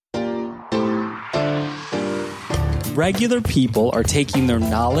Regular people are taking their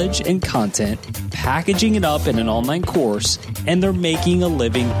knowledge and content, packaging it up in an online course, and they're making a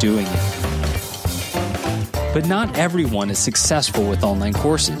living doing it. But not everyone is successful with online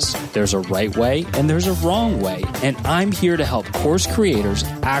courses. There's a right way and there's a wrong way, and I'm here to help course creators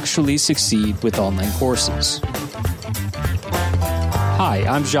actually succeed with online courses. Hi,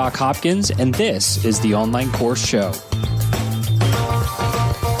 I'm Jacques Hopkins, and this is the Online Course Show.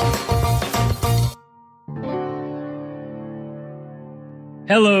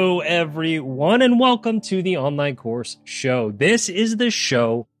 Hello, everyone, and welcome to the Online Course Show. This is the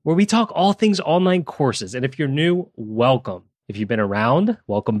show where we talk all things online courses. And if you're new, welcome. If you've been around,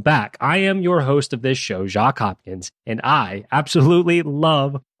 welcome back. I am your host of this show, Jacques Hopkins, and I absolutely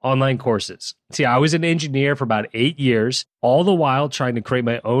love online courses. See, I was an engineer for about 8 years, all the while trying to create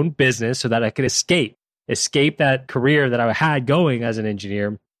my own business so that I could escape that career that I had going as an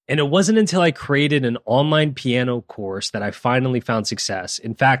engineer. And it wasn't until I created an online piano course that I finally found success.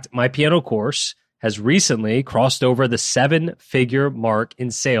 In fact, my piano course has recently crossed over the 7-figure mark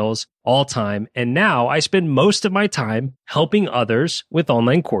in sales all time. And now I spend most of my time helping others with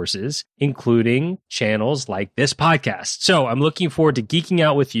online courses, including channels like this podcast. So I'm looking forward to geeking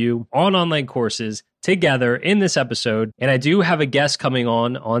out with you on online courses together in this episode. And I do have a guest coming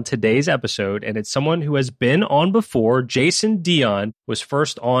on today's episode, and it's someone who has been on before. Jason Dion was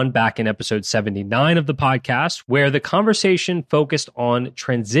first on back in episode 79 of the podcast, where the conversation focused on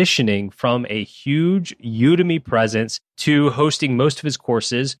transitioning from a huge Udemy presence to hosting most of his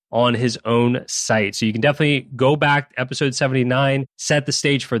courses on his own site. So you can definitely go back to episode 79, set the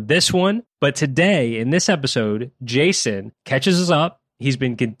stage for this one. But today, in this episode, Jason catches us up. He's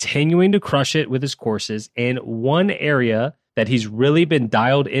been continuing to crush it with his courses, and one area that he's really been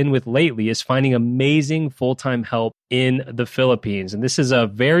dialed in with lately is finding amazing full-time help in the Philippines. And this is a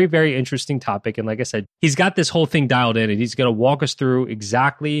very, very interesting topic. And like I said, he's got this whole thing dialed in, and he's going to walk us through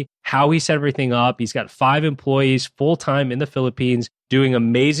exactly how he set everything up. He's got 5 employees full-time in the Philippines doing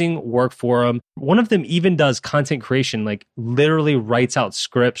amazing work for him. One of them even does content creation, like literally writes out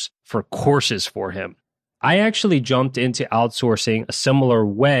scripts for courses for him. I actually jumped into outsourcing a similar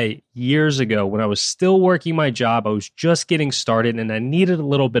way years ago when I was still working my job. I was just getting started and I needed a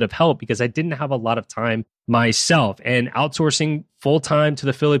little bit of help because I didn't have a lot of time myself. And outsourcing full-time to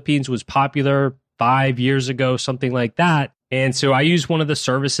the Philippines was popular 5 years ago, something like that. And so I used one of the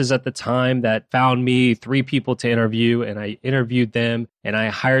services at the time that found me 3 people to interview, and I interviewed them and I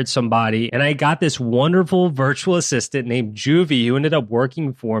hired somebody, and I got this wonderful virtual assistant named Juvie who ended up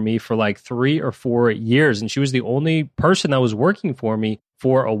working for me for like 3 or 4 years. And she was the only person that was working for me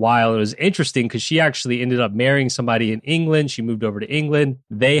for a while. It was interesting because she actually ended up marrying somebody in England. She moved over to England.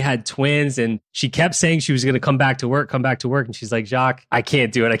 They had twins, and she kept saying she was going to come back to work. And she's like, Jacques, I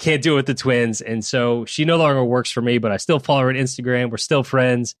can't do it. I can't do it with the twins. And so she no longer works for me, but I still follow her on Instagram. We're still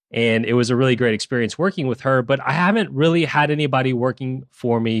friends. And it was a really great experience working with her. But I haven't really had anybody working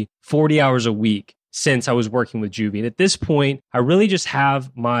for me 40 hours a week since I was working with Juvie. And at this point, I really just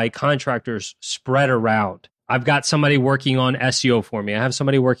have my contractors spread around. I've got somebody working on SEO for me. I have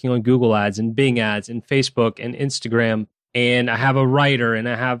somebody working on Google Ads and Bing Ads and Facebook and Instagram. And I have a writer, and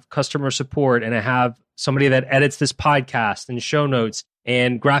I have customer support, and I have somebody that edits this podcast and show notes,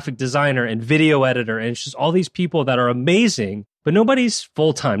 and graphic designer and video editor. And it's just all these people that are amazing, but nobody's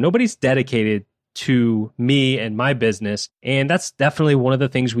full-time. Nobody's dedicated to me and my business. And that's definitely one of the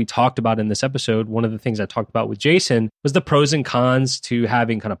things we talked about in this episode. One of the things I talked about with Jason was the pros and cons to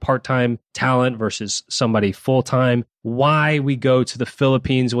having kind of part-time talent versus somebody full-time, why we go to the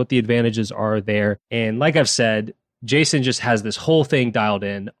Philippines, what the advantages are there. And like I've said, Jason just has this whole thing dialed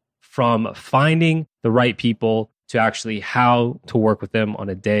in, from finding the right people to actually how to work with them on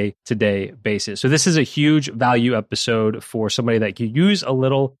a day-to-day basis. So this is a huge value episode for somebody that could use a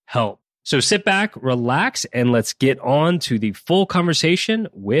little help. So sit back, relax, and let's get on to the full conversation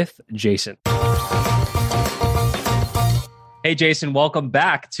with Jason. Hey, Jason, welcome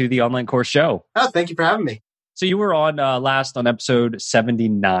back to the Online Course Show. Oh, thank you for having me. So you were on last on episode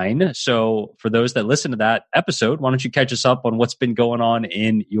 79. So for those that listen to that episode, why don't you catch us up on what's been going on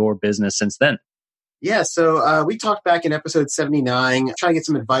in your business since then? Yeah, so we talked back in episode 79, trying to get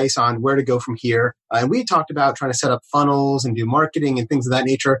some advice on where to go from here. And we talked about trying to set up funnels and do marketing and things of that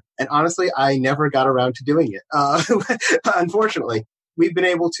nature. And honestly, I never got around to doing it, unfortunately. We've been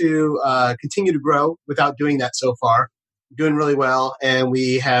able to continue to grow without doing that so far. Doing really well, and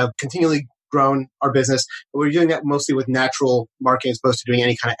we have continually grown our business. But we're doing that mostly with natural marketing as opposed to doing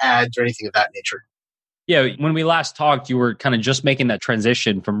any kind of ads or anything of that nature. Yeah, when we last talked, you were kind of just making that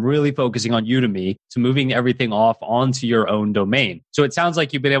transition from really focusing on Udemy to moving everything off onto your own domain. So it sounds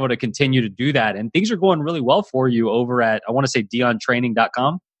like you've been able to continue to do that and things are going really well for you over at, I want to say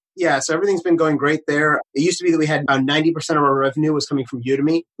diontraining.com. Yeah, so everything's been going great there. It used to be that we had about 90% of our revenue was coming from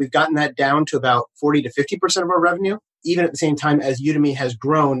Udemy. We've gotten that down to about 40 to 50% of our revenue. Even at the same time as Udemy has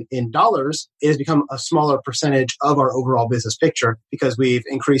grown in dollars, it has become a smaller percentage of our overall business picture because we've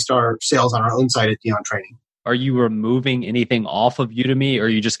increased our sales on our own site at Dion Training. Are you removing anything off of Udemy or are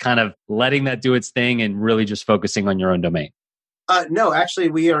you just kind of letting that do its thing and really just focusing on your own domain? No, actually,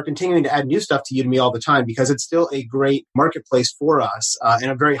 we are continuing to add new stuff to Udemy all the time because it's still a great marketplace for us and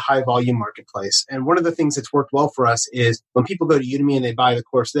a very high volume marketplace. And one of the things that's worked well for us is when people go to Udemy and they buy the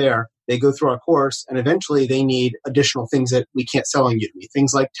course there, they go through our course and eventually they need additional things that we can't sell on Udemy,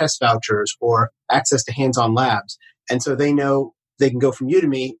 things like test vouchers or access to hands-on labs. And so they know they can go from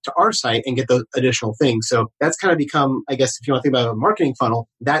Udemy to our site and get those additional things. So that's kind of become, I guess, if you want to think about a marketing funnel,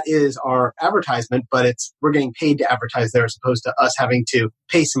 that is our advertisement, but we're getting paid to advertise there as opposed to us having to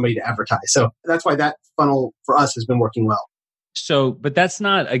pay somebody to advertise. So that's why that funnel for us has been working well. So, but that's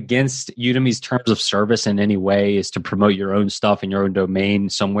not against Udemy's terms of service in any way, is to promote your own stuff in your own domain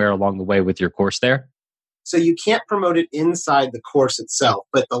somewhere along the way with your course there? So you can't promote it inside the course itself,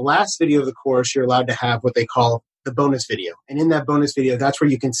 but the last video of the course, you're allowed to have what they call the bonus video. And in that bonus video, that's where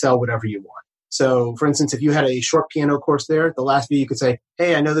you can sell whatever you want. So for instance, if you had a short piano course there, the last video you could say,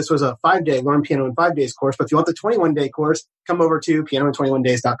 hey, I know this was a 5-day Learn Piano in 5 Days course, but if you want the 21-day course, come over to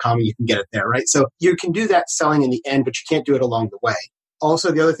pianoin21days.com and you can get it there, right? So you can do that selling in the end, but you can't do it along the way.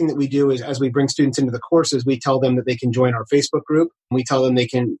 Also, the other thing that we do is as we bring students into the courses, we tell them that they can join our Facebook group. We tell them they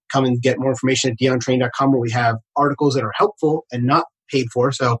can come and get more information at diontrain.com where we have articles that are helpful and not paid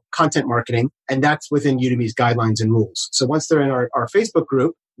for, so content marketing, and that's within Udemy's guidelines and rules. So once they're in our Facebook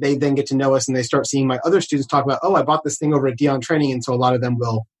group, they then get to know us and they start seeing my other students talk about, oh, I bought this thing over at Dion Training, and so a lot of them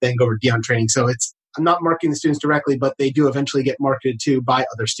will then go over to Dion Training. So I'm not marketing the students directly, but they do eventually get marketed to by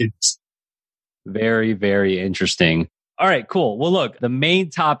other students. Very, very interesting. All right, cool. Well, look, the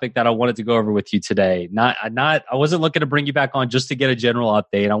main topic that I wanted to go over with you today, I wasn't looking to bring you back on just to get a general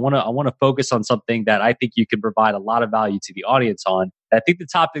update. I want to focus on something that I think you can provide a lot of value to the audience on. I think the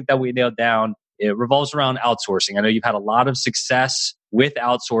topic that we nailed down, it revolves around outsourcing. I know you've had a lot of success with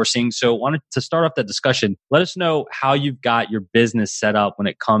outsourcing. So I wanted to start off that discussion. Let us know how you've got your business set up when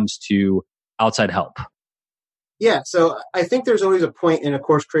it comes to outside help. Yeah, so I think there's always a point in a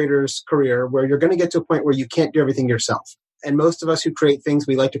course creator's career where you're going to get to a point where you can't do everything yourself. And most of us who create things,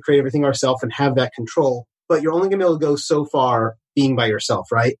 we like to create everything ourselves and have that control. But you're only going to be able to go so far being by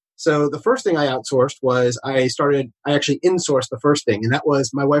yourself, right? So the first thing I outsourced was I actually insourced the first thing. And that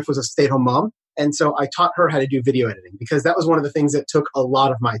was my wife was a stay-at-home mom. And so I taught her how to do video editing because that was one of the things that took a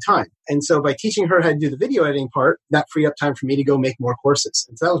lot of my time. And so by teaching her how to do the video editing part, that freed up time for me to go make more courses.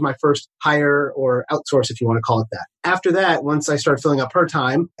 And so that was my first hire or outsource, if you want to call it that. After that, once I started filling up her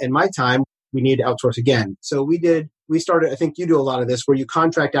time and my time, we needed to outsource again. So we started, I think you do a lot of this, where you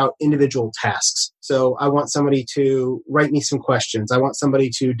contract out individual tasks. So I want somebody to write me some questions. I want somebody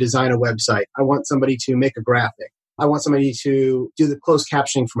to design a website. I want somebody to make a graphic. I want somebody to do the closed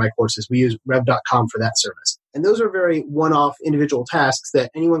captioning for my courses. We use rev.com for that service. And those are very one-off individual tasks that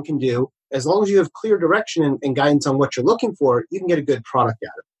anyone can do. As long as you have clear direction and guidance on what you're looking for, you can get a good product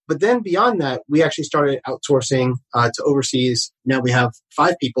out of it. But then beyond that, we actually started outsourcing to overseas. Now we have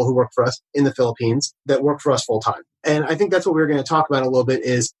 5 people who work for us in the Philippines that work for us full time. And I think that's what we're going to talk about a little bit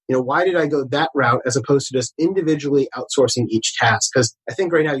is, why did I go that route as opposed to just individually outsourcing each task? Because I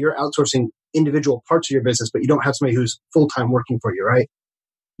think right now you're outsourcing individual parts of your business, but you don't have somebody who's full-time working for you, right?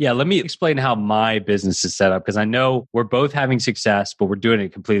 Yeah, let me explain how my business is set up because I know we're both having success, but we're doing it in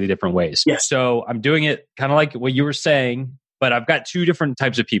completely different ways. Yes. So I'm doing it kind of like what you were saying, but I've got 2 different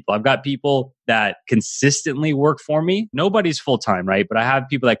types of people. I've got people that consistently work for me. Nobody's full-time, right? But I have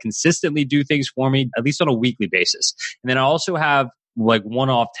people that consistently do things for me, at least on a weekly basis. And then I also have like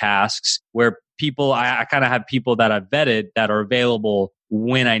one-off tasks where I kind of have people that I've vetted that are available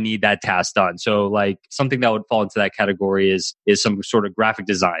when I need that task done. So like something that would fall into that category is some sort of graphic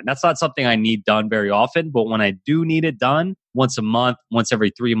design. That's not something I need done very often, but when I do need it done once a month, once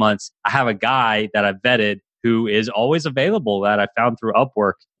every 3 months, I have a guy that I've vetted who is always available that I found through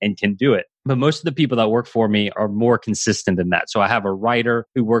Upwork and can do it. But most of the people that work for me are more consistent than that. So I have a writer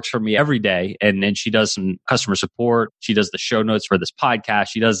who works for me every day and she does some customer support. She does the show notes for this podcast.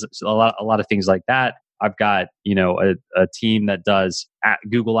 She does a lot of things like that. I've got, a team that does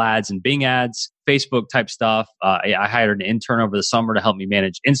Google ads and Bing ads, Facebook type stuff. I hired an intern over the summer to help me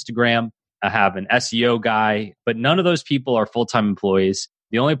manage Instagram. I have an SEO guy, but none of those people are full-time employees.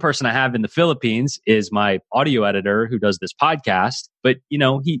 The only person I have in the Philippines is my audio editor who does this podcast. But,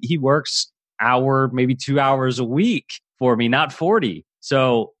 he works maybe 2 hours a week for me, not 40.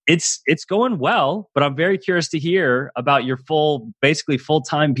 So it's going well, but I'm very curious to hear about your basically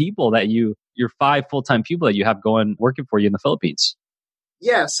full-time people your 5 full-time people that you have working for you in the Philippines.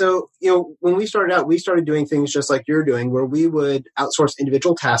 Yeah. So, when we started out, we started doing things just like you're doing, where we would outsource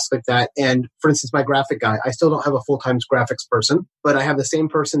individual tasks like that. And for instance, my graphic guy, I still don't have a full-time graphics person, but I have the same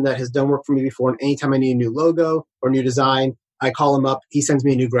person that has done work for me before. And anytime I need a new logo or new design, I call him up, he sends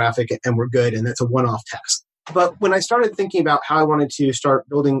me a new graphic, and we're good. And that's a one-off task. But when I started thinking about how I wanted to start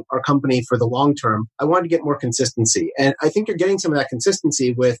building our company for the long term, I wanted to get more consistency. And I think you're getting some of that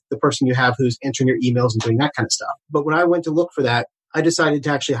consistency with the person you have who's answering your emails and doing that kind of stuff. But when I went to look for that, I decided to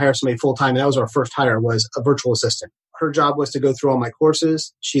actually hire somebody full-time. And that was our first hire, was a virtual assistant. Her job was to go through all my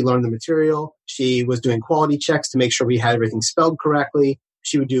courses. She learned the material. She was doing quality checks to make sure we had everything spelled correctly.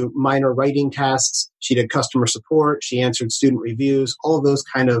 She would do minor writing tasks. She did customer support. She answered student reviews. All of those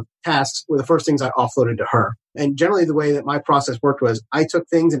kind of tasks were the first things I offloaded to her. And generally the way that my process worked was I took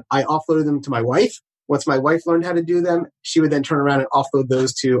things and I offloaded them to my wife. Once my wife learned how to do them, she would then turn around and offload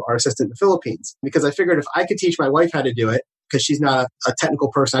those to our assistant in the Philippines. Because I figured if I could teach my wife how to do it, because she's not a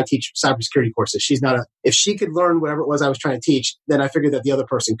technical person. I teach cybersecurity courses. If she could learn whatever it was I was trying to teach, then I figured that the other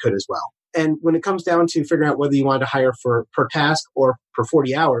person could as well. And when it comes down to figuring out whether you wanted to hire per task or per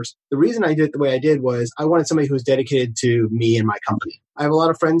 40 hours, the reason I did it the way I did was I wanted somebody who was dedicated to me and my company. I have a lot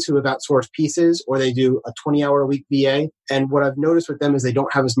of friends who have outsourced pieces, or they do a 20-hour-a-week VA. And what I've noticed with them is they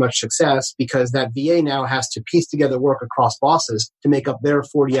don't have as much success because that VA now has to piece together work across bosses to make up their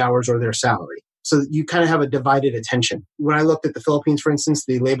 40 hours or their salary. So you kind of have a divided attention. When I looked at the Philippines, for instance,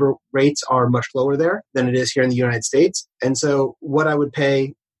 the labor rates are much lower there than it is here in the United States. And so what I would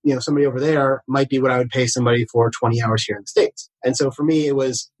pay, somebody over there might be what I would pay somebody for 20 hours here in the States. And so for me,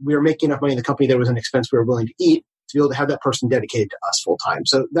 we were making enough money in the company. There was an expense we were willing to eat to be able to have that person dedicated to us full time.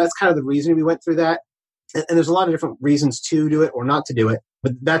 So that's kind of the reason we went through that. And there's a lot of different reasons to do it or not to do it.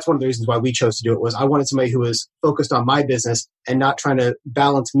 But that's one of the reasons why we chose to do it, was I wanted somebody who was focused on my business and not trying to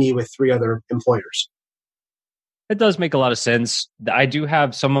balance me with 3 other employers. It does make a lot of sense. I do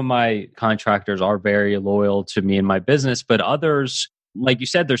have some of my contractors are very loyal to me and my business, but others, like you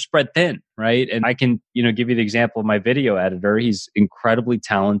said, they're spread thin, right? And I can, give you the example of my video editor. He's incredibly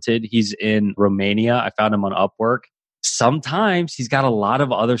talented. He's in Romania. I found him on Upwork. Sometimes he's got a lot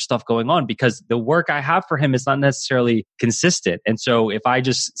of other stuff going on because the work I have for him is not necessarily consistent. And so if I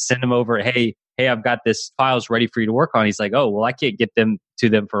just send him over, hey, I've got this files ready for you to work on. He's like, oh, well, I can't get them to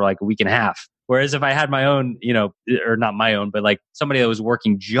them for like a week and a half. Whereas if I had my own, or not my own, but like somebody that was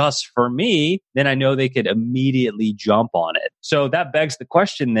working just for me, then I know they could immediately jump on it. So that begs the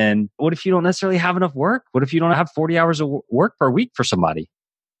question then, what if you don't necessarily have enough work? What if you don't have 40 hours of work per week for somebody?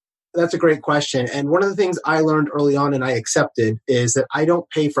 That's a great question. And one of the things I learned early on and I accepted is that I don't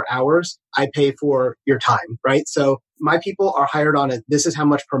pay for hours. I pay for your time, right? So my people are hired on it. This is how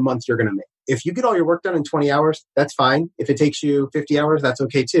much per month you're going to make. If you get all your work done in 20 hours, that's fine. If it takes you 50 hours, that's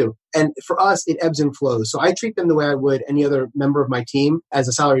okay too. And for us, it ebbs and flows. So I treat them the way I would any other member of my team as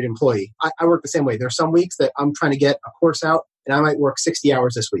a salaried employee. I work the same way. There's some weeks that I'm trying to get a course out and I might work 60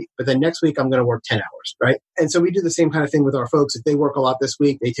 hours this week, but then next week I'm going to work 10 hours, right? And so we do the same kind of thing with our folks. If they work a lot this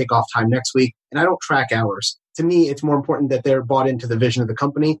week, they take off time next week, and I don't track hours. To me, it's more important that they're bought into the vision of the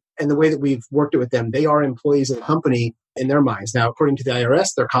company and the way that we've worked it with them. They are employees of the company in their minds. Now, according to the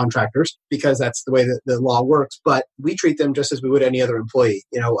IRS, they're contractors because that's the way that the law works, but we treat them just as we would any other employee,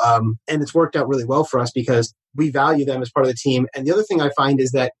 and it's worked out really well for us because we value them as part of the team. And the other thing I find is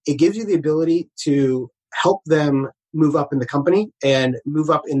that it gives you the ability to help them move up in the company and move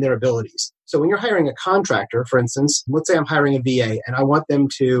up in their abilities. So when you're hiring a contractor, for instance, let's say I'm hiring a VA and I want them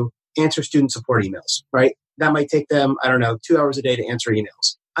to answer student support emails, right? That might take them, 2 hours a day to answer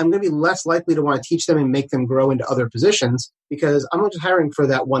emails. I'm going to be less likely to want to teach them and make them grow into other positions because I'm not just hiring for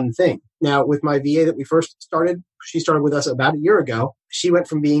that one thing. Now, with my VA that we first started, she started with us about a year ago. She went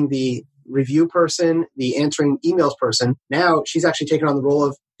from being the review person, the answering emails person. Now she's actually taken on the role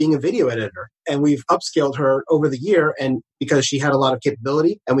of being a video editor. And we've upskilled her over the year. And because she had a lot of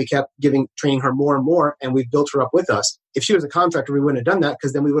capability and we kept training her more and more, and we've built her up with us. If she was a contractor, we wouldn't have done that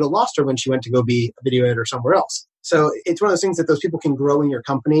because then we would have lost her when she went to go be a video editor somewhere else. So it's one of those things that those people can grow in your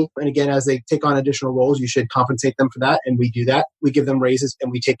company. And again, as they take on additional roles, you should compensate them for that. And we do that. We give them raises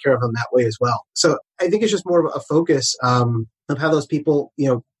and we take care of them that way as well. So I think it's just more of a focus of how those people,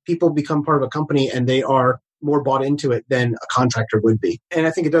 people become part of a company and they are more bought into it than a contractor would be. And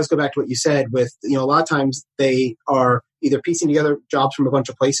I think it does go back to what you said with, a lot of times they are either piecing together jobs from a bunch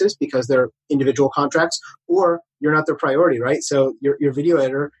of places because they're individual contracts, or you're not their priority, right? So your video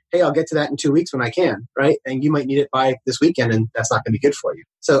editor, hey, I'll get to that in 2 weeks when I can, right? And you might need it by this weekend, and that's not going to be good for you.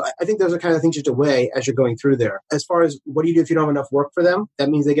 So I think those are kind of things you have to weigh as you're going through there. As far as what do you do if you don't have enough work for them? That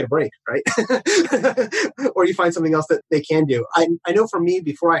means they get a break, right? Or you find something else that they can do. I know for me,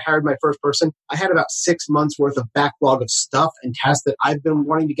 before I hired my first person, I had about 6 months worth of backlog of stuff and tasks that I've been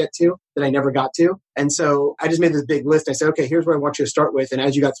wanting to get to that I never got to. And so I just made this big list. I said, okay, here's what I want you to start with. And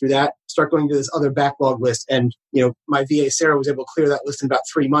as you got through that, start going to this other backlog list. And, my VA, Sarah, was able to clear that list in about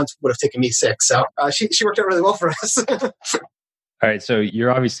 3 months, would have taken me 6. So she worked out really well for us. All right. So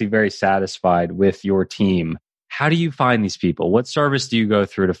you're obviously very satisfied with your team. How do you find these people? What service do you go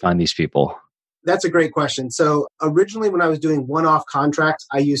through to find these people? That's a great question. So originally when I was doing one-off contracts,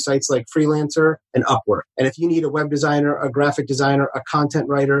 I used sites like Freelancer and Upwork. And if you need a web designer, a graphic designer, a content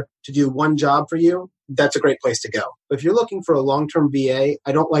writer to do one job for you, that's a great place to go. But if you're looking for a long-term VA,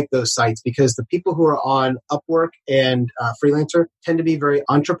 I don't like those sites because the people who are on Upwork and Freelancer tend to be very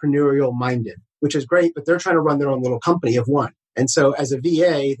entrepreneurial minded, which is great, but they're trying to run their own little company of one. And so as a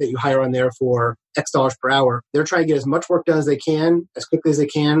VA that you hire on there for X dollars per hour, they're trying to get as much work done as they can, as quickly as they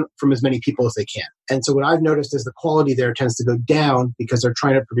can, from as many people as they can. And so what I've noticed is the quality there tends to go down because they're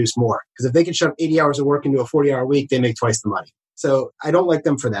trying to produce more. Because if they can shove 80 hours of work into a 40-hour week, they make twice the money. So I don't like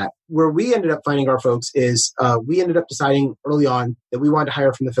them for that. Where we ended up finding our folks is we ended up deciding early on that we wanted to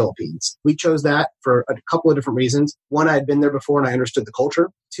hire from the Philippines. We chose that for a couple of different reasons. One, I had been there before and I understood the culture.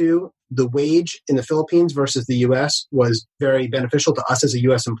 Two, the wage in the Philippines versus the U.S. was very beneficial to us as a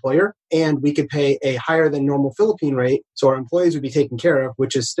U.S. employer. And we could pay a higher than normal Philippine rate. So our employees would be taken care of,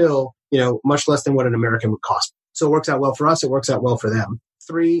 which is still, much less than what an American would cost. So it works out well for us. It works out well for them.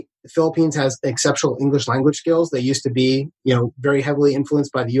 3, the Philippines has exceptional English language skills. They used to be, very heavily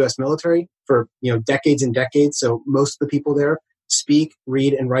influenced by the U.S. military for, decades and decades. So most of the people there speak,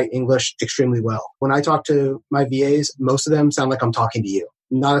 read, and write English extremely well. When I talk to my VAs, most of them sound like I'm talking to you.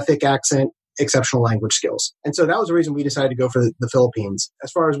 Not a thick accent, exceptional language skills. And so that was the reason we decided to go for the Philippines.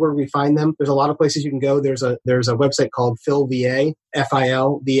 As far as where we find them, there's a lot of places you can go. There's a website called PhilVA,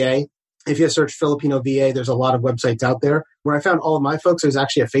 FILVA. If you search Filipino VA, there's a lot of websites out there. Where I found all of my folks, there's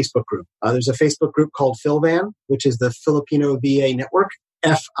actually a Facebook group. There's a Facebook group called PhilVan, which is the Filipino VA Network,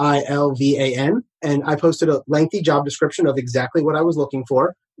 FILVAN. And I posted a lengthy job description of exactly what I was looking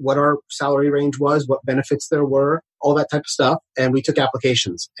for, what our salary range was, what benefits there were, all that type of stuff. And we took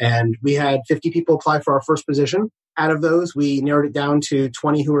applications. And we had 50 people apply for our first position. Out of those, we narrowed it down to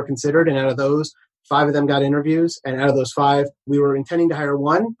 20 who were considered. And out of those, 5 of them got interviews. And out of those 5, we were intending to hire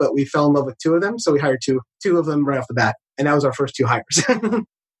 1, but we fell in love with 2 of them. So we hired two of them right off the bat. And that was our first 2 hires.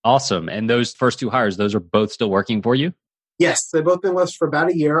 Awesome. And those first 2 hires, those are both still working for you? Yes, they've both been with us for about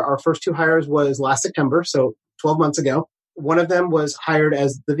a year. Our first 2 hires was last September, so 12 months ago. One of them was hired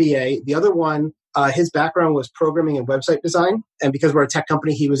as the VA. The other one, his background was programming and website design. And because we're a tech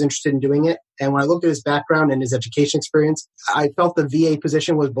company, he was interested in doing it. And when I looked at his background and his education experience, I felt the VA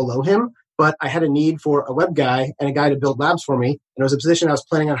position was below him. But I had a need for a web guy and a guy to build labs for me. And it was a position I was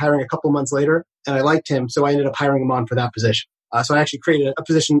planning on hiring a couple of months later. And I liked him, so I ended up hiring him on for that position. So I actually created a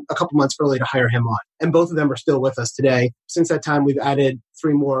position a couple months early to hire him on. And both of them are still with us today. Since that time, we've added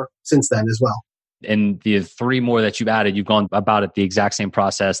 3 more since then as well. And the 3 more that you've added, you've gone about it the exact same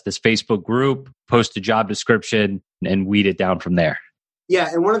process. This Facebook group, post a job description, and weed it down from there. Yeah,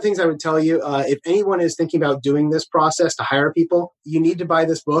 and one of the things I would tell you, if anyone is thinking about doing this process to hire people, you need to buy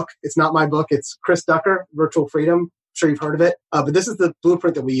this book. It's not my book. It's Chris Ducker, Virtual Freedom. I'm sure you've heard of it. But this is the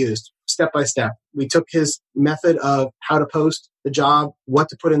blueprint that we used, step by step. We took his method of how to post the job, what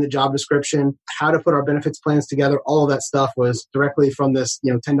to put in the job description, how to put our benefits plans together. All of that stuff was directly from this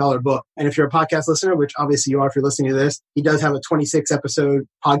 $10 book. And if you're a podcast listener, which obviously you are if you're listening to this, he does have a 26-episode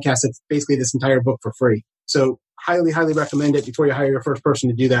podcast that's basically this entire book for free. So highly, highly recommend it before you hire your first person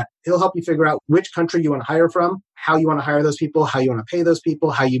to do that. He'll help you figure out which country you want to hire from, how you want to hire those people, how you want to pay those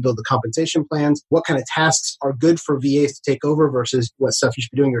people, how you build the compensation plans, what kind of tasks are good for VAs to take over versus what stuff you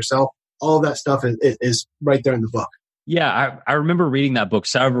should be doing yourself. All of that stuff is right there in the book. Yeah, I remember reading that book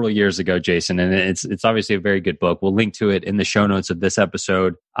several years ago, Jason, and it's obviously a very good book. We'll link to it in the show notes of this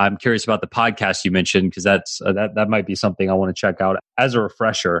episode. I'm curious about the podcast you mentioned because that might be something I want to check out as a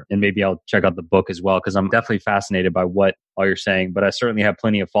refresher, and maybe I'll check out the book as well because I'm definitely fascinated by what all you're saying. But I certainly have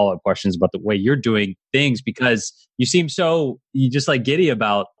plenty of follow-up questions about the way you're doing things because you seem you just like giddy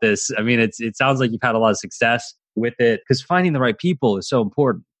about this. I mean, it sounds like you've had a lot of success with it because finding the right people is so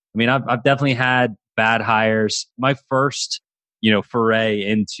important. I mean, I've definitely had bad hires. My first, foray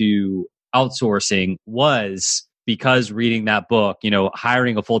into outsourcing was because reading that book,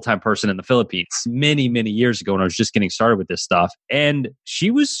 hiring a full-time person in the Philippines many, many years ago when I was just getting started with this stuff. And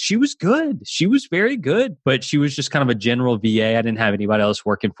she was good. She was very good, but she was just kind of a general VA. I didn't have anybody else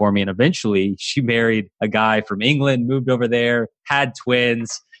working for me. And eventually she married a guy from England, moved over there, had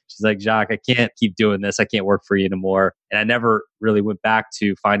twins. She's like, Jacques, I can't keep doing this. I can't work for you anymore. And I never really went back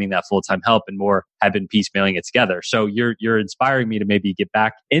to finding that full-time help and more have been piecemealing it together. So you're inspiring me to maybe get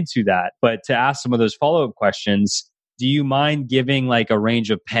back into that. But to ask some of those follow-up questions, do you mind giving like a range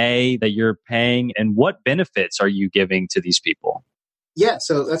of pay that you're paying and what benefits are you giving to these people? Yeah,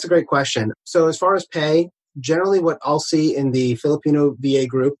 so that's a great question. So as far as pay, generally what I'll see in the Filipino VA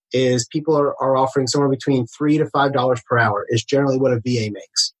group is people are offering somewhere between $3 to $5 per hour is generally what a VA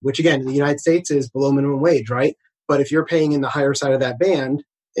makes, which again, in the United States is below minimum wage, right? But if you're paying in the higher side of that band,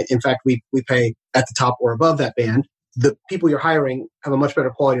 in fact, we pay at the top or above that band, the people you're hiring have a much better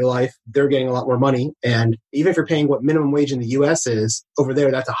quality of life. They're getting a lot more money. And even if you're paying what minimum wage in the US is, over there,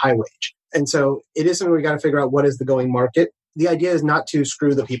 that's a high wage. And so it is something we got to figure out what is the going market. The idea is not to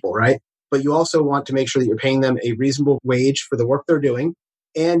screw the people, right? But you also want to make sure that you're paying them a reasonable wage for the work they're doing.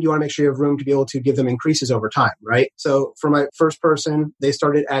 And you want to make sure you have room to be able to give them increases over time, right? So for my first person, they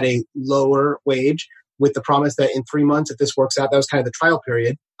started at a lower wage with the promise that in 3 months, if this works out, that was kind of the trial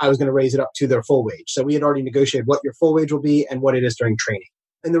period, I was going to raise it up to their full wage. So we had already negotiated what your full wage will be and what it is during training.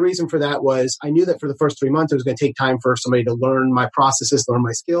 And the reason for that was I knew that for the first 3 months, it was going to take time for somebody to learn my processes, learn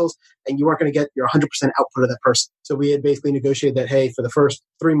my skills, and you weren't going to get your 100% output of that person. So we had basically negotiated that, hey, for the first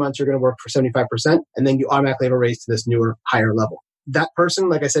 3 months, you're going to work for 75%, and then you automatically have a raise to this newer, higher level. That person,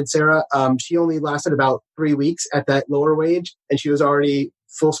 like I said, Sarah, she only lasted about 3 weeks at that lower wage, and she was already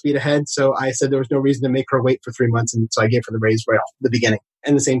full speed ahead. So I said there was no reason to make her wait for 3 months, and so I gave her the raise right off the beginning.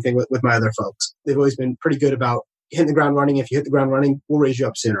 And the same thing with my other folks. They've always been pretty good about hitting the ground running. If you hit the ground running, we'll raise you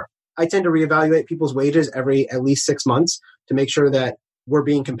up sooner. I tend to reevaluate people's wages every at least 6 months to make sure that we're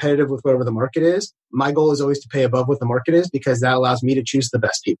being competitive with whatever the market is. My goal is always to pay above what the market is because that allows me to choose the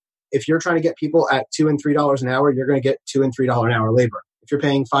best people. If you're trying to get people at $2 and $3 an hour, you're going to get $2 and $3 an hour labor. If you're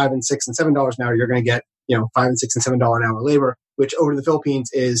paying $5 and $6 and $7 an hour, you're going to get, $5 and $6 and $7 an hour labor, which over to the Philippines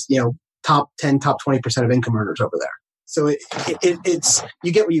is, top 10, top 20% of income earners over there. So it's,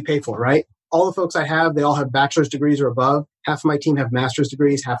 you get what you pay for, right? All the folks I have, they all have bachelor's degrees or above. Half of my team have master's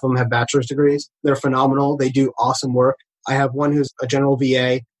degrees. Half of them have bachelor's degrees. They're phenomenal. They do awesome work. I have one who's a general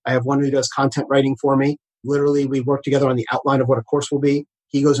VA. I have one who does content writing for me. Literally, we work together on the outline of what a course will be.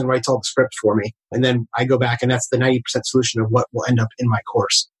 He goes and writes all the scripts for me. And then I go back and that's the 90% solution of what will end up in my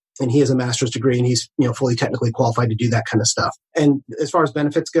course. And he has a master's degree and he's, fully technically qualified to do that kind of stuff. And as far as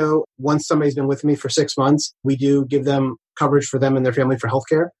benefits go, once somebody's been with me for 6 months, we do give them coverage for them and their family for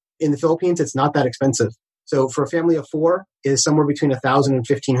healthcare. In the Philippines, it's not that expensive. So for a family of 4 is somewhere between $1,000 and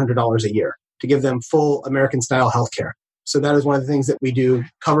 $1,500 a year to give them full American style healthcare. So that is one of the things that we do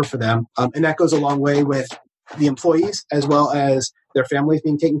cover for them. And that goes a long way with the employees as well as their families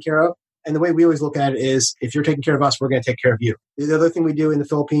being taken care of. And the way we always look at it is if you're taking care of us, we're going to take care of you. The other thing we do in the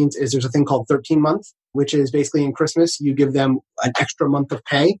Philippines is there's a thing called 13 month, which is basically in Christmas, you give them an extra month of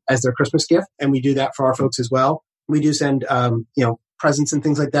pay as their Christmas gift. And we do that for our folks as well. We do send, presents and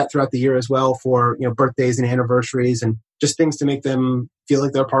things like that throughout the year as well for, birthdays and anniversaries and just things to make them feel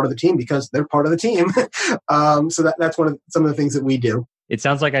like they're part of the team because they're part of the team. So that's some of the things that we do. It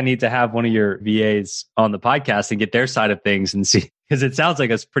sounds like I need to have one of your VAs on the podcast and get their side of things and see, because it sounds like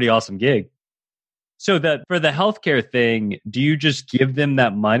it's a pretty awesome gig. So for the healthcare thing, do you just give them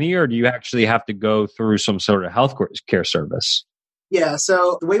that money or do you actually have to go through some sort of healthcare service? Yeah.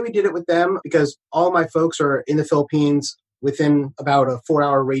 So the way we did it with them, because all my folks are in the Philippines within about a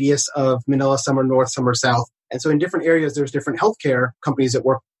 4-hour radius of Manila, some are north, some are south. And so in different areas, there's different healthcare companies that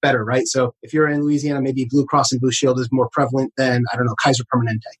work better, right? So if you're in Louisiana, maybe Blue Cross and Blue Shield is more prevalent than, Kaiser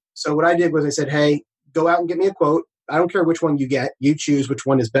Permanente. So what I did was I said, hey, go out and get me a quote. I don't care which one you get. You choose which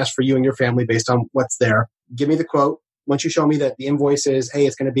one is best for you and your family based on what's there. Give me the quote. Once you show me that the invoice is, hey,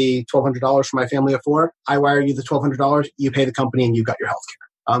 it's going to be $1,200 for my family of 4, I wire you the $1,200, you pay the company, and you've got your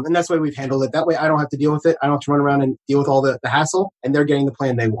healthcare. And that's the way we've handled it. That way I don't have to deal with it. I don't have to run around and deal with all the hassle, and they're getting the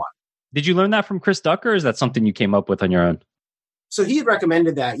plan they want. Did you learn that from Chris Ducker, or is that something you came up with on your own? So he had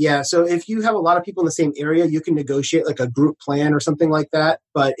recommended that, yeah. So if you have a lot of people in the same area, you can negotiate like a group plan or something like that.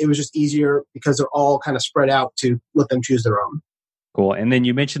 But it was just easier because they're all kind of spread out to let them choose their own. Cool. And then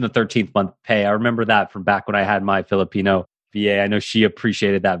you mentioned the 13th month pay. I remember that from back when I had my Filipino VA. I know she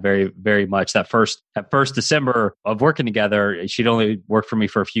appreciated that very, very much. That first December of working together, she'd only worked for me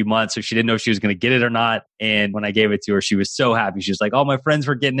for a few months, so she didn't know if she was going to get it or not. And when I gave it to her, she was so happy. She was like, "Oh, my friends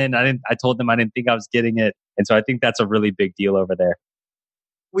were getting it. And I told them I didn't think I was getting it." And so I think that's a really big deal over there.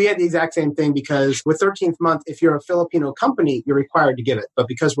 We had the exact same thing because with 13th month, if you're a Filipino company, you're required to give it. But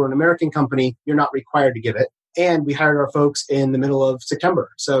because we're an American company, you're not required to give it. And we hired our folks in the middle of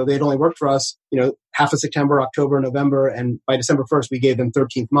September. So they'd only worked for us, half of September, October, November. And by December 1st, we gave them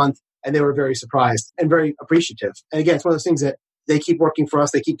 13th month. And they were very surprised and very appreciative. And again, it's one of those things that they keep working for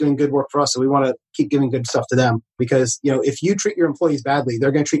us. They keep doing good work for us. So we want to keep giving good stuff to them because, if you treat your employees badly,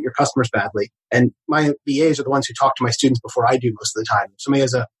 they're going to treat your customers badly. And my VAs are the ones who talk to my students before I do most of the time. If somebody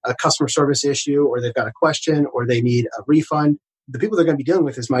has a customer service issue or they've got a question or they need a refund, the people they're going to be dealing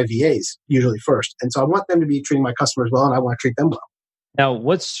with is my VAs usually first. And so I want them to be treating my customers well and I want to treat them well. Now,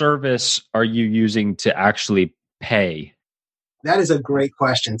 what service are you using to actually pay? That is a great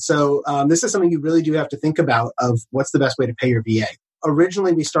question. So this is something you really do have to think about of what's the best way to pay your VA.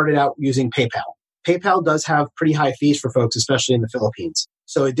 Originally, we started out using PayPal. PayPal does have pretty high fees for folks, especially in the Philippines.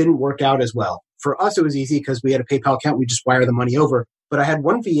 So it didn't work out as well. For us, it was easy because we had a PayPal account. We just wire the money over. But I had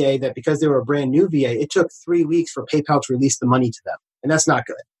one VA that because they were a brand new VA, it took 3 weeks for PayPal to release the money to them. And that's not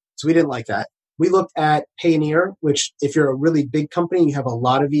good. So we didn't like that. We looked at Payoneer, which if you're a really big company, you have a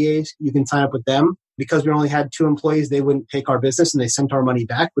lot of VAs, you can sign up with them. Because we only had 2 employees, they wouldn't take our business and they sent our money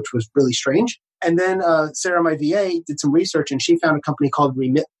back, which was really strange. And then Sarah, my VA, did some research and she found a company called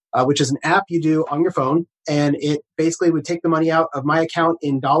Remit, which is an app you do on your phone. And it basically would take the money out of my account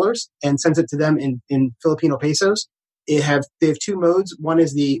in dollars and sends it to them in Filipino pesos. They have 2 modes. One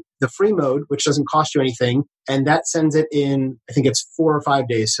is the free mode, which doesn't cost you anything. And that sends it in, I think it's 4 or 5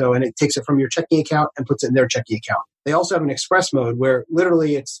 days. So, and it takes it from your checking account and puts it in their checking account. They also have an express mode where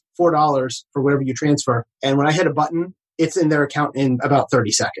literally it's $4 for whatever you transfer. And when I hit a button, it's in their account in about 30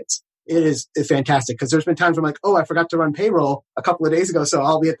 seconds. It's fantastic because there's been times where I'm like, oh, I forgot to run payroll a couple of days ago. So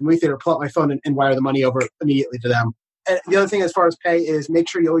I'll be at the movie theater, pull out my phone and wire the money over immediately to them. And the other thing as far as pay is make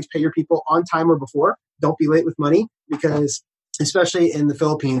sure you always pay your people on time or before. Don't be late with money because especially in the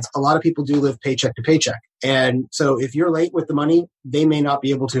Philippines, a lot of people do live paycheck to paycheck. And so if you're late with the money, they may not be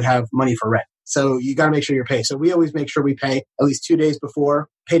able to have money for rent. So you got to make sure you pay. So we always make sure we pay at least 2 days before.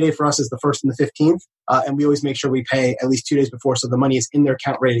 Payday for us is the 1st and the 15th. And we always make sure we pay at least 2 days before so the money is in their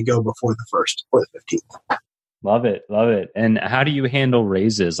account ready to go before the 1st or the 15th. Love it. Love it. And how do you handle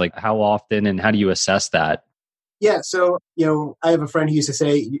raises? Like how often and how do you assess that? Yeah. So, I have a friend who used to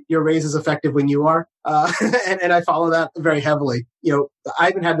say, your raise is effective when you are. And I follow that very heavily. I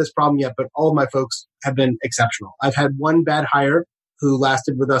haven't had this problem yet, but all of my folks have been exceptional. I've had one bad hire who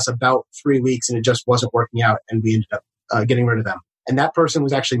lasted with us about 3 weeks and it just wasn't working out. And we ended up getting rid of them. And that person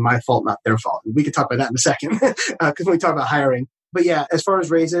was actually my fault, not their fault. We could talk about that in a second because when we talk about hiring. But yeah, as far as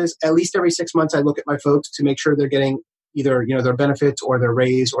raises, at least every 6 months, I look at my folks to make sure they're getting either, their benefits or their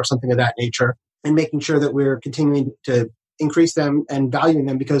raise or something of that nature. And making sure that we're continuing to increase them and valuing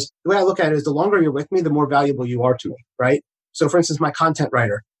them because the way I look at it is the longer you're with me, the more valuable you are to me, right? So for instance, my content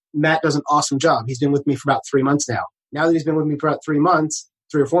writer, Matt does an awesome job. He's been with me for about 3 months now. Now that he's been with me for about 3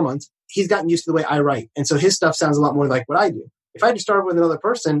 or 4 months, he's gotten used to the way I write. And so his stuff sounds a lot more like what I do. If I had to start with another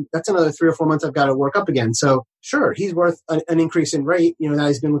person, that's another 3 or 4 months I've got to work up again. So sure, he's worth an increase in rate, now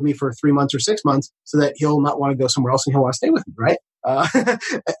he's been with me for 3 months or 6 months so that he'll not want to go somewhere else and he'll want to stay with me, right?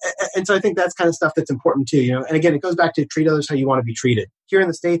 And so I think that's kind of stuff that's important too, And again, it goes back to treat others how you want to be treated. Here in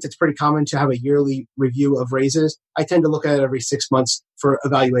the States, it's pretty common to have a yearly review of raises. I tend to look at it every 6 months for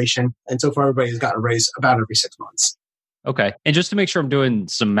evaluation. And so far, everybody has gotten a raise about every 6 months. Okay. And just to make sure I'm doing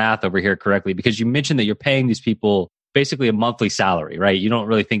some math over here correctly, because you mentioned that you're paying these people basically a monthly salary, right? You don't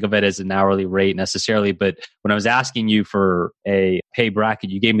really think of it as an hourly rate necessarily. But when I was asking you for a pay bracket,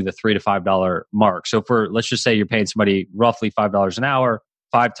 you gave me the $3 to $5 mark. So let's just say you're paying somebody roughly $5 an hour,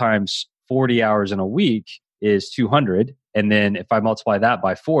 5 times 40 hours in a week is 200. And then if I multiply that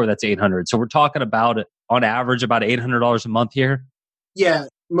by 4, that's 800. So we're talking about, on average, about $800 a month here. Yeah.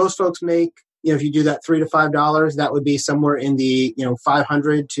 Most folks make, if you do that $3 to $5, that would be somewhere in the,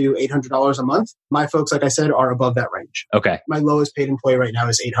 $500 to $800 a month. My folks, like I said, are above that range. Okay. My lowest paid employee right now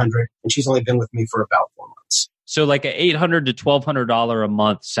is $800, and she's only been with me for about 4 months. So like an $800 to $1,200 a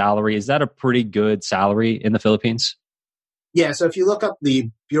month salary, is that a pretty good salary in the Philippines? Yeah. So if you look up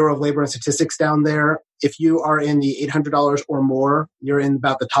the Bureau of Labor and Statistics down there, if you are in the $800 or more, you're in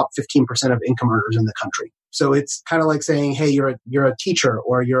about the top 15% of income earners in the country. So it's kind of like saying, hey, you're a teacher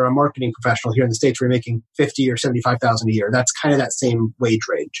or you're a marketing professional here in the States where you're making $50,000 or $75,000 a year. That's kind of that same wage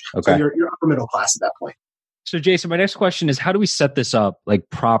range. Okay. So you're upper middle class at that point. So Jason, my next question is, how do we set this up like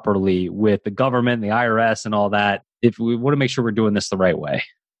properly with the government, the IRS and all that, if we want to make sure we're doing this the right way?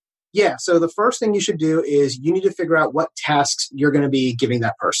 Yeah. So the first thing you should do is you need to figure out what tasks you're going to be giving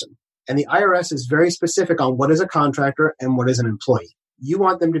that person. And the IRS is very specific on what is a contractor and what is an employee. You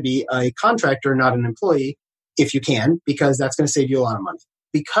want them to be a contractor, not an employee, if you can, because that's going to save you a lot of money.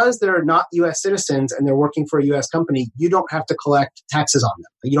 because they're not U.S. citizens and they're working for a U.S. company, you don't have to collect taxes on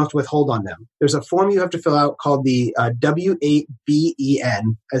them. You don't have to withhold on them. There's a form you have to fill out called the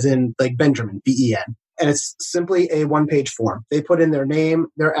W-8-B-E-N, as in like Benjamin, B-E-N. And it's simply a one-page form. They put in their name,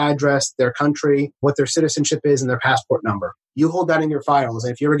 their address, their country, what their citizenship is, and their passport number. You hold that in your files.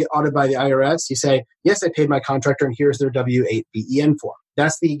 And if you ever get audited by the IRS, you say, yes, I paid my contractor, and here's their W-8-B-E-N form.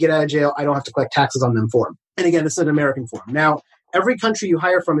 That's the get out of jail, I don't have to collect taxes on them form. And again, this is an American form. Now, every country you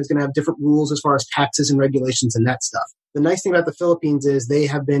hire from is going to have different rules as far as taxes and regulations and that stuff. The nice thing about the Philippines is they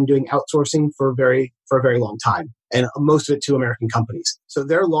have been doing outsourcing for a very long time, and most of it to American companies. So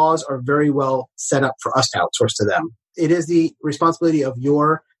their laws are very well set up for us to outsource to them. It is the responsibility of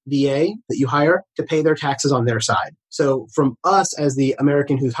your VA that you hire to pay their taxes on their side. So from us as the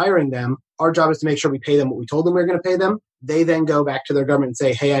American who's hiring them, our job is to make sure we pay them what we told them we were going to pay them. They then go back to their government and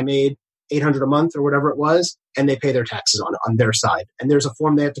say, hey, I made $800 a month or whatever it was, and they pay their taxes on their side. And there's a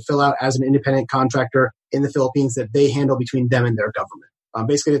form they have to fill out as an independent contractor in the Philippines that they handle between them and their government.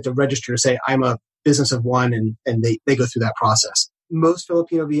 Basically, they have to register to say, I'm a business of one, and they go through that process. Most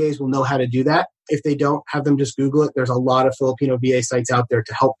Filipino VAs will know how to do that. If they don't, have them just Google it. There's a lot of Filipino VA sites out there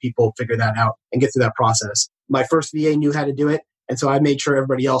to help people figure that out and get through that process. My first VA knew how to do it, and so I made sure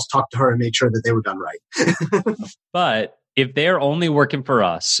everybody else talked to her and made sure that they were done right. But if they're only working for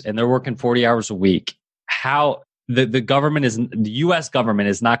us and they're working 40 hours a week, how the U.S. government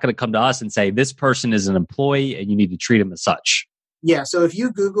is not going to come to us and say, this person is an employee and you need to treat him as such. Yeah. So if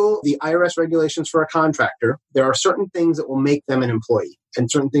you Google the IRS regulations for a contractor, there are certain things that will make them an employee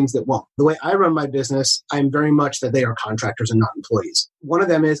and certain things that won't. The way I run my business, I'm very much that they are contractors and not employees. One of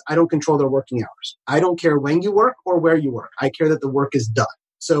them is I don't control their working hours. I don't care when you work or where you work. I care that the work is done.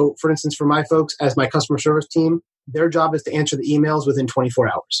 So for instance, for my folks as my customer service team, their job is to answer the emails within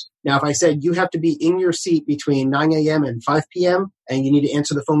 24 hours. Now, if I said you have to be in your seat between 9 a.m. and 5 p.m. and you need to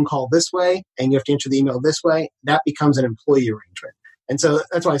answer the phone call this way and you have to answer the email this way, that becomes an employee arrangement. And so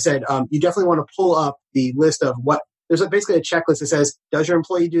that's why I said you definitely want to pull up the list of what there's basically a checklist that says, does your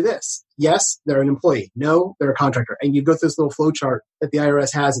employee do this? Yes, they're an employee. No, they're a contractor. And you go through this little flow chart that the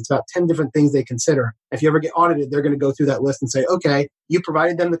IRS has. It's about 10 different things they consider. If you ever get audited, they're going to go through that list and say, okay, you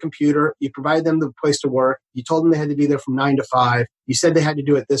provided them the computer. You provided them the place to work. You told them they had to be there from 9 to 5. You said they had to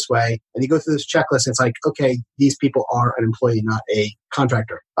do it this way. And you go through this checklist. And it's like, okay, these people are an employee, not a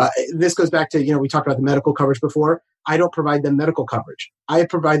contractor. This goes back to, we talked about the medical coverage before. I don't provide them medical coverage. I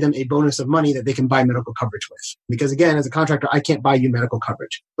provide them a bonus of money that they can buy medical coverage with. Because again, as a contractor, I can't buy you medical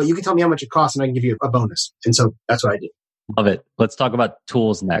coverage. But you can tell me how much it costs and I can give you a bonus. And so that's what I do. Love it. Let's talk about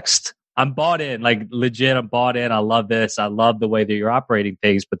tools next. I'm bought in, like legit, I'm bought in. I love this. I love the way that you're operating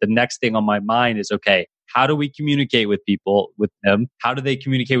things. But the next thing on my mind is, okay, how do we communicate with people, with them? How do they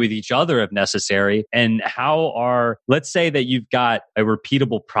communicate with each other if necessary? And let's say that you've got a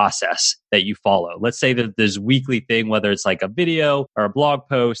repeatable process that you follow. Let's say that there's a weekly thing, whether it's like a video or a blog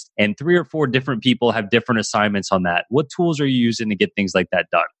post, and 3 or 4 different people have different assignments on that. What tools are you using to get things like that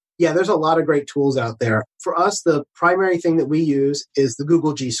done? Yeah, there's a lot of great tools out there. For us, the primary thing that we use is the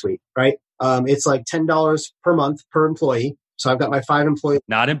Google G Suite, right? It's like $10 per month per employee. So I've got my 5 employees.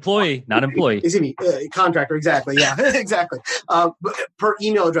 Not employee. Excuse me, contractor. Exactly. Yeah, exactly. But per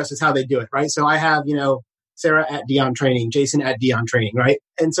email address is how they do it, right? So I have, Sarah at Dion Training, Jason at Dion Training, right?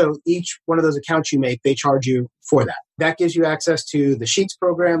 And so each one of those accounts you make, they charge you for that. That gives you access to the Sheets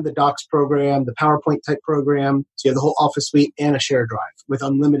program, the Docs program, the PowerPoint type program. So you have the whole Office suite and a shared drive with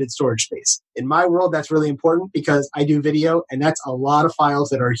unlimited storage space. In my world, that's really important because I do video and that's a lot of files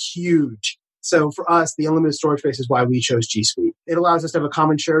that are huge. So for us, the unlimited storage space is why we chose G Suite. It allows us to have a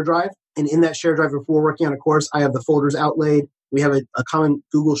common shared drive. And in that shared drive, if we're working on a course, I have the folders outlaid. We have a common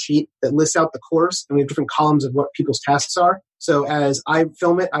Google Sheet that lists out the course, and we have different columns of what people's tasks are. So as I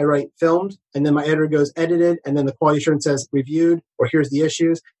film it, I write filmed, and then my editor goes edited, and then the quality assurance says reviewed, or here's the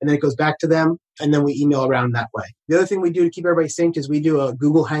issues, and then it goes back to them, and then we email around that way. The other thing we do to keep everybody synced is we do a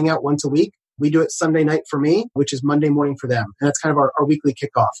Google Hangout once a week. We do it Sunday night for me, which is Monday morning for them. And that's kind of our weekly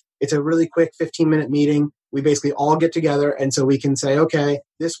kickoff. It's a really quick 15-minute meeting. We basically all get together. And so we can say, okay,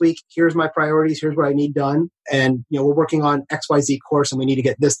 this week, here's my priorities. Here's what I need done. And, we're working on XYZ course and we need to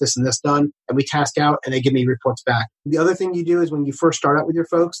get this, this, and this done. And we task out and they give me reports back. The other thing you do is when you first start out with your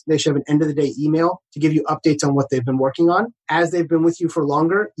folks, they should have an end of the day email to give you updates on what they've been working on. As they've been with you for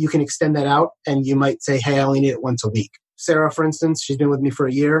longer, you can extend that out and you might say, hey, I only need it once a week. Sarah, for instance, she's been with me for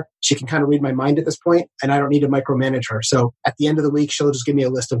a year. She can kind of read my mind at this point, and I don't need to micromanage her. So at the end of the week, she'll just give me a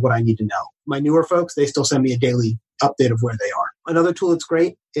list of what I need to know. My newer folks, they still send me a daily update of where they are. Another tool that's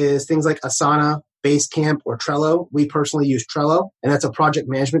great is things like Asana, Basecamp, or Trello. We personally use Trello, and that's a project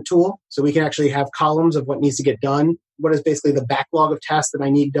management tool. So we can actually have columns of what needs to get done. what is basically the backlog of tasks that I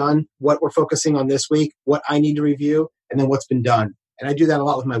need done, what we're focusing on this week, what I need to review, and then what's been done. And I do that a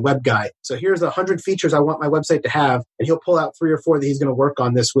lot with my web guy. So here's 100 features I want my website to have, and he'll pull out 3 or 4 that he's going to work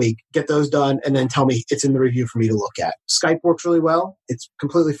on this week, get those done, and then tell me it's in the review for me to look at. Skype works really well. It's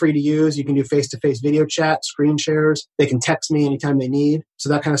completely free to use. You can do face-to-face video chat, screen shares. They can text me anytime they need. So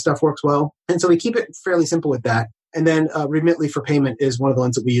that kind of stuff works well. And so we keep it fairly simple with that. And then Remitly for payment is one of the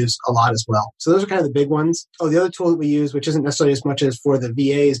ones that we use a lot as well. So those are kind of the big ones. Oh, the other tool that we use, which isn't necessarily as much as for the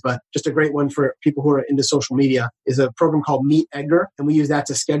VAs, but just a great one for people who are into social media, is a program called Meet Edgar. And we use that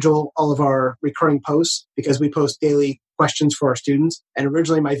to schedule all of our recurring posts because we post daily questions for our students. And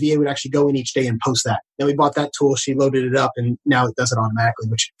originally my VA would actually go in each day and post that. Then we bought that tool. She loaded it up and now it does it automatically,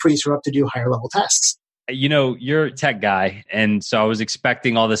 which frees her up to do higher level tasks. You know, you're a tech guy, and so I was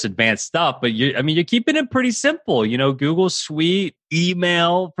expecting all this advanced stuff, but you're keeping it pretty simple. You know, Google Suite,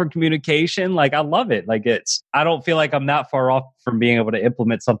 email for communication. Like, I love it. Like, I don't feel like I'm that far off from being able to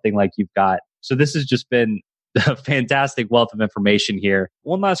implement something like you've got. So this has just been a fantastic wealth of information here.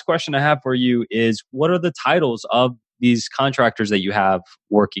 One last question I have for you is, what are the titles of these contractors that you have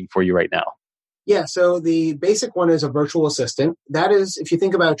working for you right now? Yeah, so the basic one is a virtual assistant. That is, if you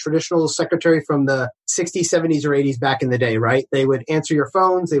think about a traditional secretary from the 60s, 70s, or 80s back in the day, right? They would answer your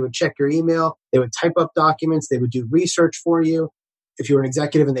phones, they would check your email, they would type up documents, they would do research for you if you were an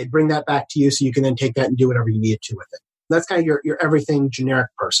executive, and they'd bring that back to you so you can then take that and do whatever you needed to with it. That's kind of your everything generic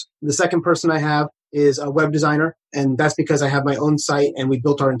person. The second person I have is a web designer, and that's because I have my own site and we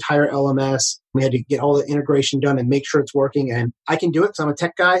built our entire LMS. We had to get all the integration done and make sure it's working, and I can do it because I'm a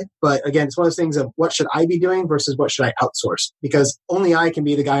tech guy. But again, it's one of those things of what should I be doing versus what should I outsource? Because only I can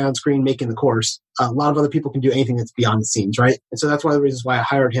be the guy on screen making the course. A lot of other people can do anything that's beyond the scenes, right? And so that's one of the reasons why I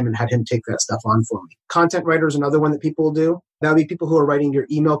hired him and had him take that stuff on for me. Content writer is another one that people will do. That would be people who are writing your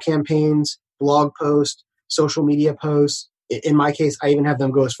email campaigns, blog posts, social media posts. In my case, I even have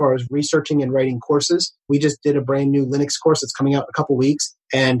them go as far as researching and writing courses. We just did a brand new Linux course that's coming out in a couple weeks,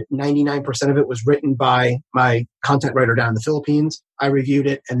 and 99% of it was written by my content writer down in the Philippines. I reviewed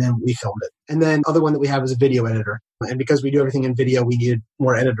it, and then we filmed it. And then other one that we have is a video editor. And because we do everything in video, we needed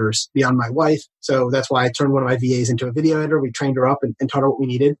more editors beyond my wife. So that's why I turned one of my VAs into a video editor. We trained her up and taught her what we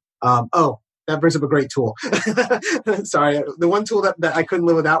needed. That brings up a great tool. Sorry, the one tool that I couldn't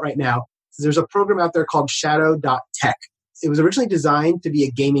live without right now, there's a program out there called shadow.tech. It was originally designed to be a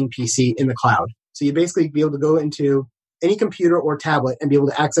gaming PC in the cloud. So you'd basically be able to go into any computer or tablet and be able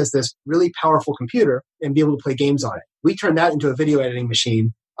to access this really powerful computer and be able to play games on it. We turned that into a video editing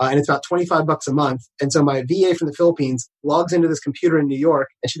machine, and it's about $25 a month. And so my VA from the Philippines logs into this computer in New York,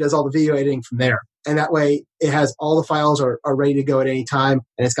 and she does all the video editing from there. And that way it has all the files are ready to go at any time,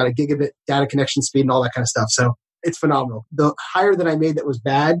 and it's got a gigabit data connection speed and all that kind of stuff. So it's phenomenal. The hire that I made that was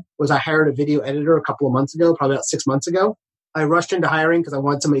bad was I hired a video editor a couple of months ago, probably about 6 months ago. I rushed into hiring because I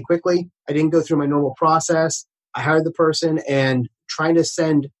wanted somebody quickly. I didn't go through my normal process. I hired the person, and trying to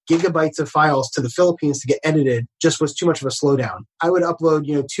send gigabytes of files to the Philippines to get edited just was too much of a slowdown. I would upload,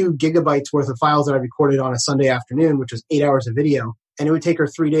 2 gigabytes worth of files that I recorded on a Sunday afternoon, which was 8 hours of video, and it would take her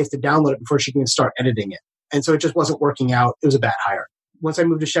 3 days to download it before she can start editing it. And so it just wasn't working out. It was a bad hire. Once I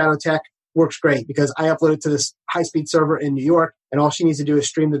moved to Shadow Tech, works great because I upload it to this high-speed server in New York, and all she needs to do is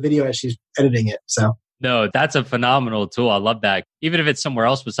stream the video as she's editing it. So. No, that's a phenomenal tool. I love that. Even if it's somewhere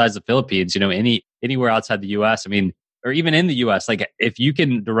else besides the Philippines, anywhere outside the US, or even in the US, like if you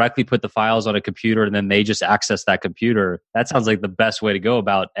can directly put the files on a computer and then they just access that computer, that sounds like the best way to go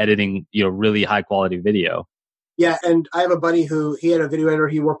about editing, really high quality video. Yeah, and I have a buddy who he had a video editor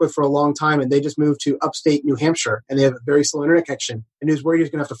he worked with for a long time, and they just moved to upstate New Hampshire, and they have a very slow internet connection. And he was worried he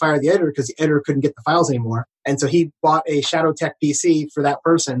was going to have to fire the editor because the editor couldn't get the files anymore. And so he bought a Shadow Tech PC for that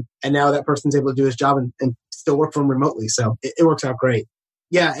person, and now that person's able to do his job and still work from remotely. So it works out great.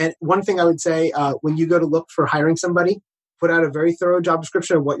 Yeah, and one thing I would say, when you go to look for hiring somebody, put out a very thorough job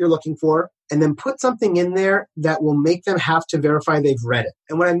description of what you're looking for, and then put something in there that will make them have to verify they've read it.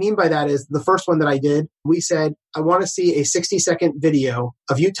 And what I mean by that is the first one that I did, we said, I want to see a 60-second video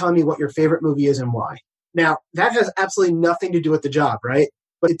of you telling me what your favorite movie is and why. Now, that has absolutely nothing to do with the job, right?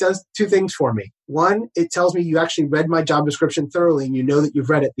 But it does 2 things for me. One, it tells me you actually read my job description thoroughly and you know that you've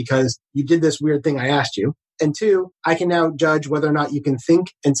read it because you did this weird thing I asked you. And 2, I can now judge whether or not you can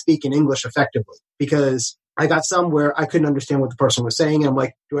think and speak in English effectively, because I got some where I couldn't understand what the person was saying. And I'm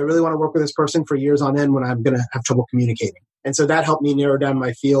like, do I really want to work with this person for years on end when I'm going to have trouble communicating? And so that helped me narrow down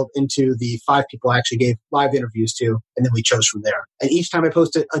my field into the 5 people I actually gave live interviews to, and then we chose from there. And each time I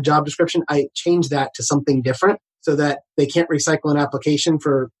posted a job description, I changed that to something different so that they can't recycle an application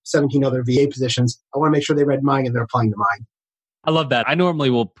for 17 other VA positions. I want to make sure they read mine and they're applying to mine. I love that. I normally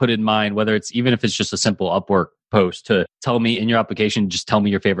will put in mind, whether it's even if it's just a simple Upwork post to tell me in your application, just tell me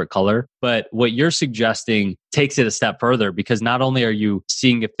your favorite color. But what you're suggesting takes it a step further, because not only are you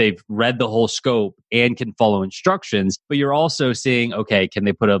seeing if they've read the whole scope and can follow instructions, but you're also seeing, okay, can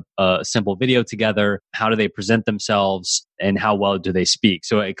they put a simple video together? How do they present themselves? And how well do they speak?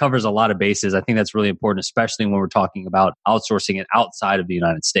 So it covers a lot of bases. I think that's really important, especially when we're talking about outsourcing it outside of the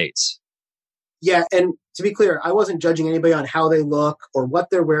United States. Yeah, and to be clear, I wasn't judging anybody on how they look or what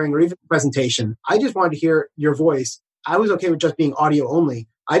they're wearing or even the presentation. I just wanted to hear your voice. I was okay with just being audio only.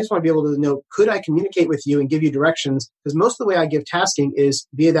 I just want to be able to know, could I communicate with you and give you directions? Because most of the way I give tasking is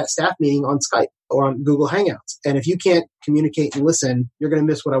via that staff meeting on Skype or on Google Hangouts. And if you can't communicate and listen, you're going to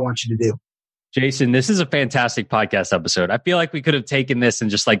miss what I want you to do. Jason, this is a fantastic podcast episode. I feel like we could have taken this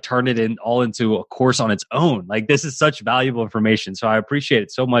and just like turned it into a course on its own. Like, this is such valuable information. So I appreciate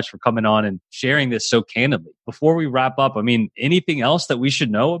it so much for coming on and sharing this so candidly. Before we wrap up, I mean, anything else that we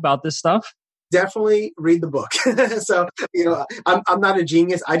should know about this stuff? Definitely read the book. So, I'm not a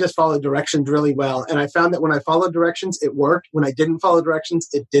genius. I just follow directions really well. And I found that when I followed directions, it worked. When I didn't follow directions,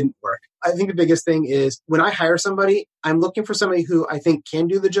 it didn't work. I think the biggest thing is when I hire somebody, I'm looking for somebody who I think can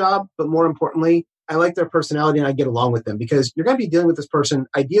do the job, but more importantly, I like their personality and I get along with them, because you're going to be dealing with this person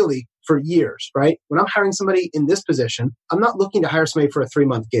ideally for years, right? When I'm hiring somebody in this position, I'm not looking to hire somebody for a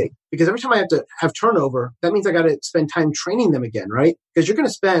 3-month gig, because every time I have to have turnover, that means I got to spend time training them again, right? Because you're going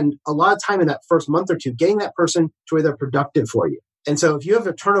to spend a lot of time in that first month or two getting that person to where they're productive for you. And so if you have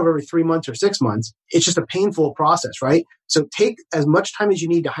a turnover every 3 months or 6 months, it's just a painful process, right? So take as much time as you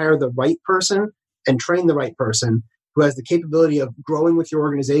need to hire the right person and train the right person who has the capability of growing with your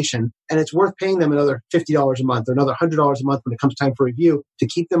organization. And it's worth paying them another $50 a month or another $100 a month when it comes time for review to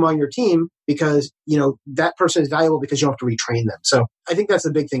keep them on your team, because, that person is valuable because you don't have to retrain them. So I think that's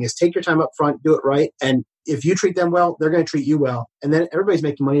the big thing, is take your time up front, do it right. And if you treat them well, they're going to treat you well. And then everybody's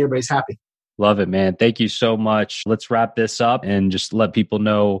making money, everybody's happy. Love it, man. Thank you so much. Let's wrap this up and just let people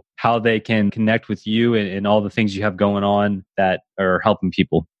know how they can connect with you and all the things you have going on that are helping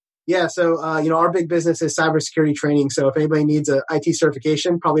people. Yeah. So, our big business is cybersecurity training. So if anybody needs an IT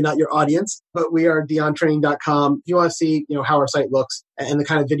certification, probably not your audience, but we are diontraining.com. If you want to see, how our site looks and the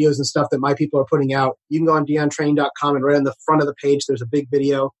kind of videos and stuff that my people are putting out, you can go on diontraining.com, and right on the front of the page, there's a big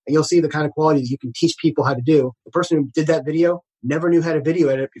video, and you'll see the kind of quality that you can teach people how to do. The person who did that video never knew how to video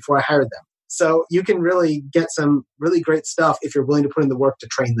edit before I hired them. So you can really get some really great stuff if you're willing to put in the work to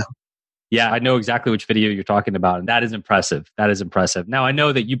train them. Yeah, I know exactly which video you're talking about. And that is impressive. Now, I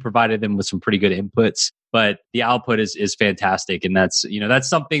know that you provided them with some pretty good inputs, but the output is fantastic. And that's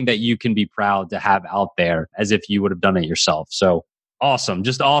something that you can be proud to have out there as if you would have done it yourself. So awesome.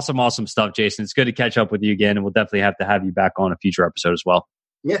 Just awesome stuff, Jason. It's good to catch up with you again. And we'll definitely have to have you back on a future episode as well.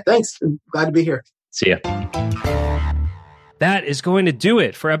 Yeah, thanks. I'm glad to be here. See ya. That is going to do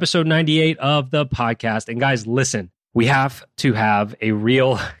it for episode 98 of the podcast. And guys, listen. We have to have a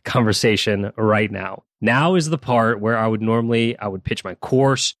real conversation right now. Now is the part where I would pitch my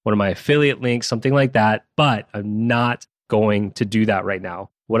course, one of my affiliate links, something like that, but I'm not going to do that right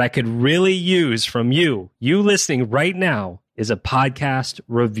now. What I could really use from you listening right now, is a podcast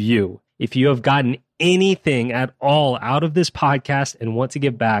review. If you have gotten anything at all out of this podcast and want to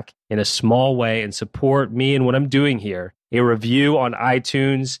give back in a small way and support me and what I'm doing here, a review on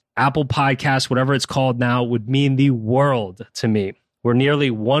iTunes, Apple Podcasts, whatever it's called now, would mean the world to me. We're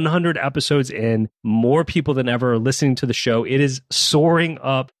nearly 100 episodes in, more people than ever are listening to the show. It is soaring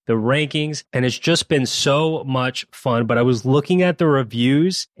up the rankings, and it's just been so much fun. But I was looking at the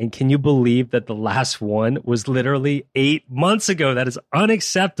reviews, and can you believe that the last one was literally 8 months ago? That is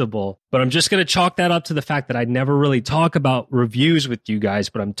unacceptable. But I'm just going to chalk that up to the fact that I never really talk about reviews with you guys,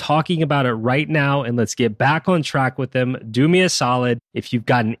 but I'm talking about it right now, and let's get back on track with them. Do me a solid. If you've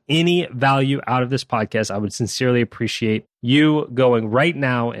gotten any value out of this podcast, I would sincerely appreciate you going right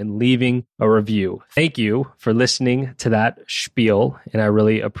now and leaving a review. Thank you for listening to that spiel, and I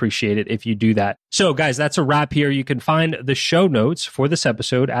really appreciate it if you do that. So guys, that's a wrap here. You can find the show notes for this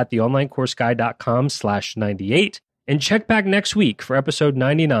episode at theonlinecourseguy.com/98, and check back next week for episode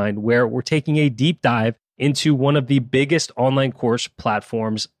 99, where we're taking a deep dive into one of the biggest online course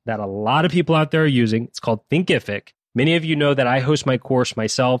platforms that a lot of people out there are using. It's called Thinkific. Many of you know that I host my course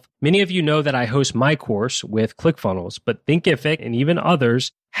myself. Many of you know that I host my course with ClickFunnels, but Thinkific and even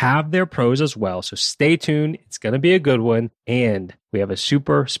others have their pros as well. So stay tuned. It's going to be a good one. And we have a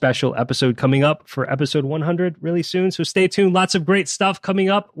super special episode coming up for episode 100 really soon. So stay tuned. Lots of great stuff coming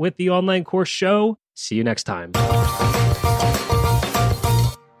up with the Online Course Show. See you next time.